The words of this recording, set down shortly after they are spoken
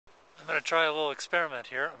going to try a little experiment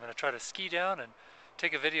here. I'm going to try to ski down and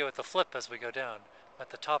take a video with the flip as we go down. I'm at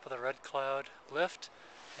the top of the Red Cloud lift,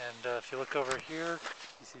 and if you look over here,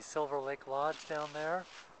 you see Silver Lake Lodge down there,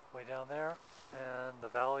 way down there, and the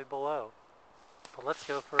valley below. But let's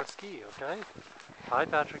go for a ski, okay? Hi,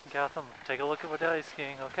 Patrick and Catherine. Take a look at what ice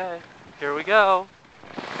skiing, okay? Here we go.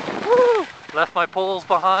 Woo! Left my poles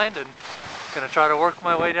behind and gonna try to work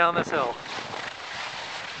my way down this hill.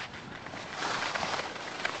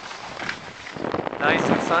 Nice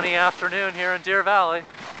and sunny afternoon here in Deer Valley.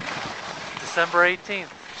 December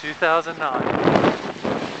 18th, 2009.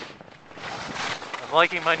 I'm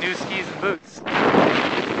liking my new skis and boots.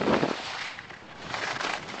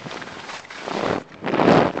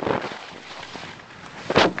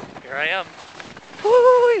 Here I am.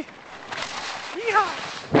 Woo-wee! Yeehaw!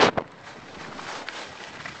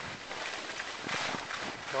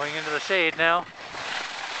 Going into the shade now.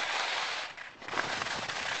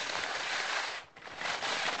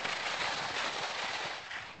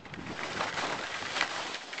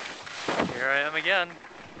 Here I am again.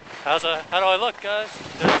 How do I look, guys?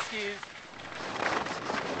 There's the skis.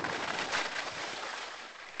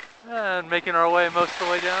 And making our way most of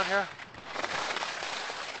the way down here.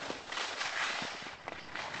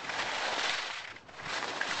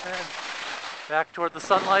 And back toward the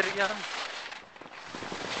sunlight again.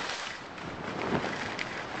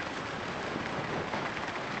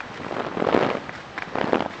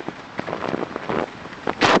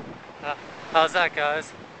 How's that,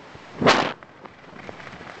 guys?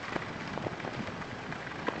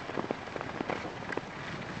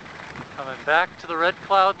 Coming back to the Red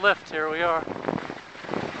Cloud lift, here we are.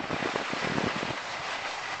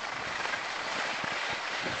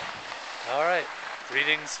 All right,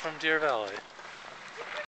 greetings from Deer Valley.